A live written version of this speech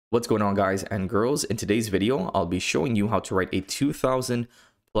What's going on, guys and girls? In today's video, I'll be showing you how to write a 2000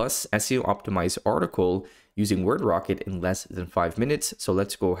 plus SEO optimized article using WordRocket in less than 5 minutes. So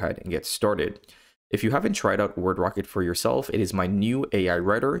let's go ahead and get started. If you haven't tried out WordRocket for yourself, it is my new AI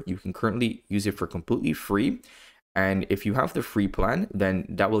writer. You can currently use it for completely free. And if you have the free plan, then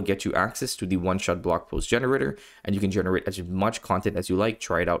that will get you access to the one-shot blog post generator, and you can generate as much content as you like.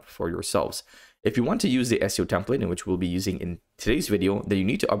 Try it out for yourselves. If you want to use the SEO template, in which we'll be using in today's video, then you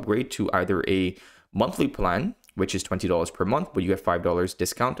need to upgrade to either a monthly plan, which is $20 per month, but you get $5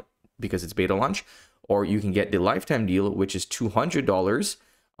 discount because it's beta launch, or you can get the lifetime deal, which is $200.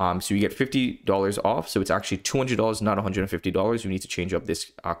 So you get $50 off. So it's actually $200, not $150. You need to change up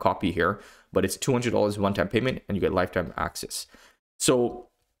this copy here, but it's $200 one-time payment and you get lifetime access. So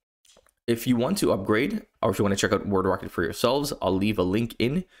if you want to upgrade, or if you want to check out WordRocket for yourselves, I'll leave a link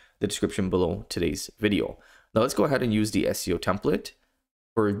in the description below today's video. Now let's go ahead and use the SEO template.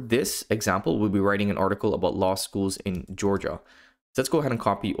 For this example, we'll be writing an article about law schools in Georgia. So let's go ahead and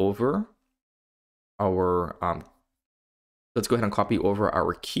copy over our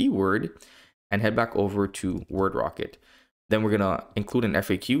keyword and head back over to WordRocket. Then we're gonna include an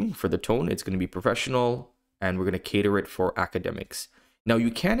FAQ for the tone. It's gonna be professional, and we're gonna cater it for academics. Now you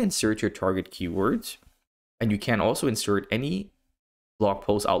can insert your target keywords, and you can also insert any blog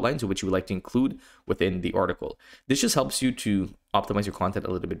post outlines which you would like to include within the article. This just helps you to optimize your content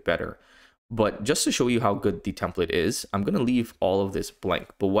a little bit better. But just to show you how good the template is, I'm going to leave all of this blank.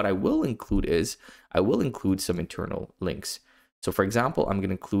 But what I will include is, I will include some internal links. So for example, I'm going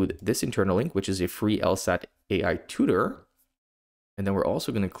to include this internal link, which is a free LSAT AI tutor. And then we're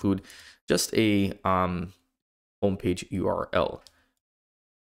also going to include just a homepage URL.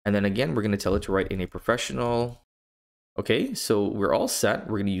 And then again, we're going to tell it to write in a professional. Okay, so we're all set.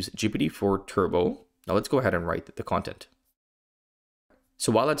 We're going to use GPT-4 Turbo. Now let's go ahead and write the content. So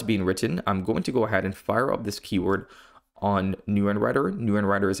while that's being written, I'm going to go ahead and fire up this keyword on NeuronWriter.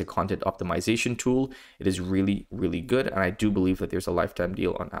 NeuronWriter is a content optimization tool. It is really, really good. And I do believe that there's a lifetime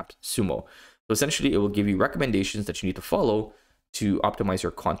deal on AppSumo. So essentially, it will give you recommendations that you need to follow to optimize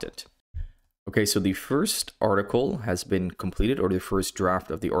your content. Okay, so the first article has been completed, or the first draft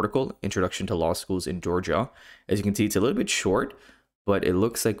of the article, Introduction to Law Schools in Georgia. As you can see, it's a little bit short, but it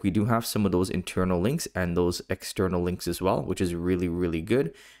looks like we do have some of those internal links and those external links as well, which is really, really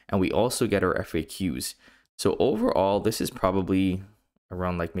good. And we also get our FAQs. So overall, this is probably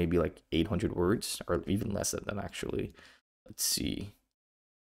around maybe 800 words, or even less than that actually. Let's see.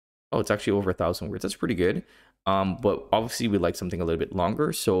 Oh, it's actually over 1,000 words. That's pretty good. But obviously we like something a little bit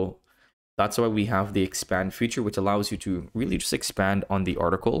longer. So that's why we have the expand feature, which allows you to really just expand on the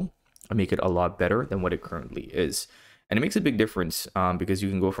article and make it a lot better than what it currently is. And it makes a big difference because you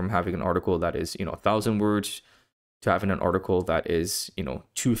can go from having an article that is, 1,000 words to having an article that is,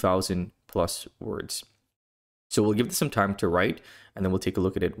 2,000 plus words. So we'll give this some time to write, and then we'll take a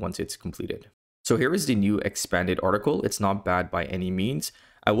look at it once it's completed. So here is the new expanded article. It's not bad by any means.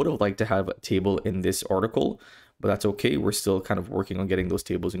 I would have liked to have a table in this article, but that's okay. We're still kind of working on getting those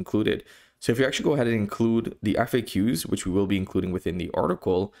tables included. So if you actually go ahead and include the FAQs, which we will be including within the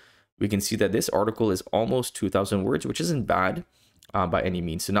article, we can see that this article is almost 2,000 words, which isn't bad by any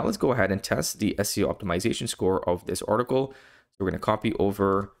means. So now let's go ahead and test the SEO optimization score of this article. So we're going to copy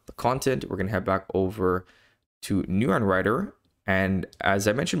over the content. We're going to head back over to NeuronWriter. And as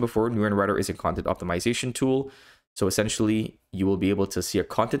I mentioned before, NeuronWriter is a content optimization tool. So essentially, you will be able to see a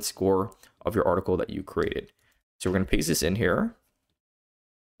content score of your article that you created. So we're going to paste this in here.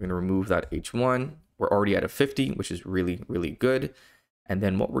 We're going to remove that H1. We're already at a 50, which is really, really good. And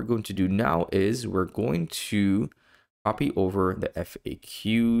then what we're going to do now is we're going to copy over the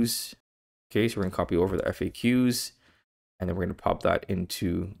FAQs. Okay, so we're going to copy over the FAQs, and then we're going to pop that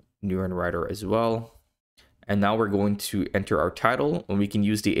into NeuronWriter as well. And now we're going to enter our title, and we can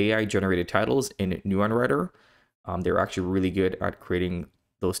use the AI generated titles in NeuronWriter. They're actually really good at creating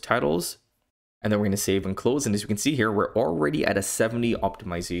those titles. And then we're going to save and close. And as you can see here, we're already at a 70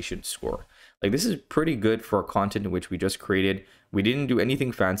 optimization score. This is pretty good for our content in which we just created. We didn't do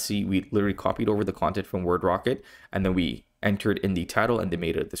anything fancy. We literally copied over the content from WordRocket, and then we entered in the title and they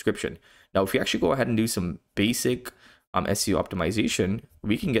made a description. Now, if you actually go ahead and do some basic SEO optimization,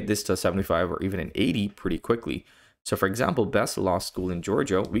 we can get this to 75 or even an 80 pretty quickly. So for example, best law school in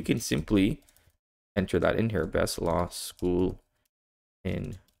Georgia, we can simply enter that in here, best law school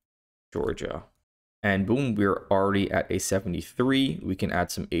in Georgia. And boom, we're already at a 73. We can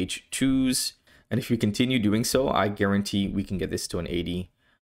add some H2s. And if we continue doing so, I guarantee we can get this to an 80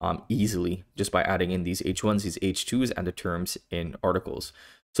 easily just by adding in these H1s, these H2s, and the terms in articles.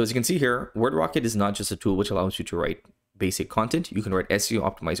 So as you can see here, WordRocket is not just a tool which allows you to write basic content. You can write SEO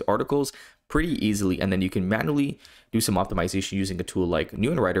optimized articles pretty easily, and then you can manually do some optimization using a tool like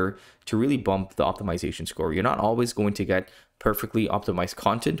NeuronWriter to really bump the optimization score. You're not always going to get perfectly optimized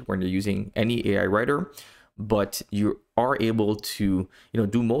content when you're using any AI writer, but you are able to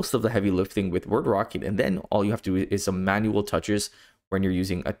do most of the heavy lifting with WordRocket, and then all you have to do is some manual touches when you're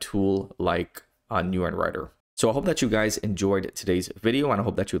using a tool like NeuronWriter. So I hope that you guys enjoyed today's video, and I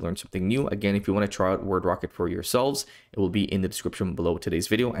hope that you learned something new. Again, if you want to try out WordRocket for yourselves, it will be in the description below today's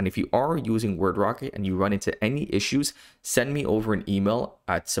video. And if you are using WordRocket and you run into any issues, send me over an email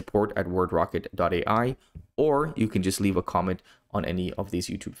at support@wordrocket.ai, or you can just leave a comment on any of these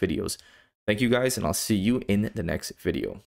YouTube videos. Thank you guys, and I'll see you in the next video.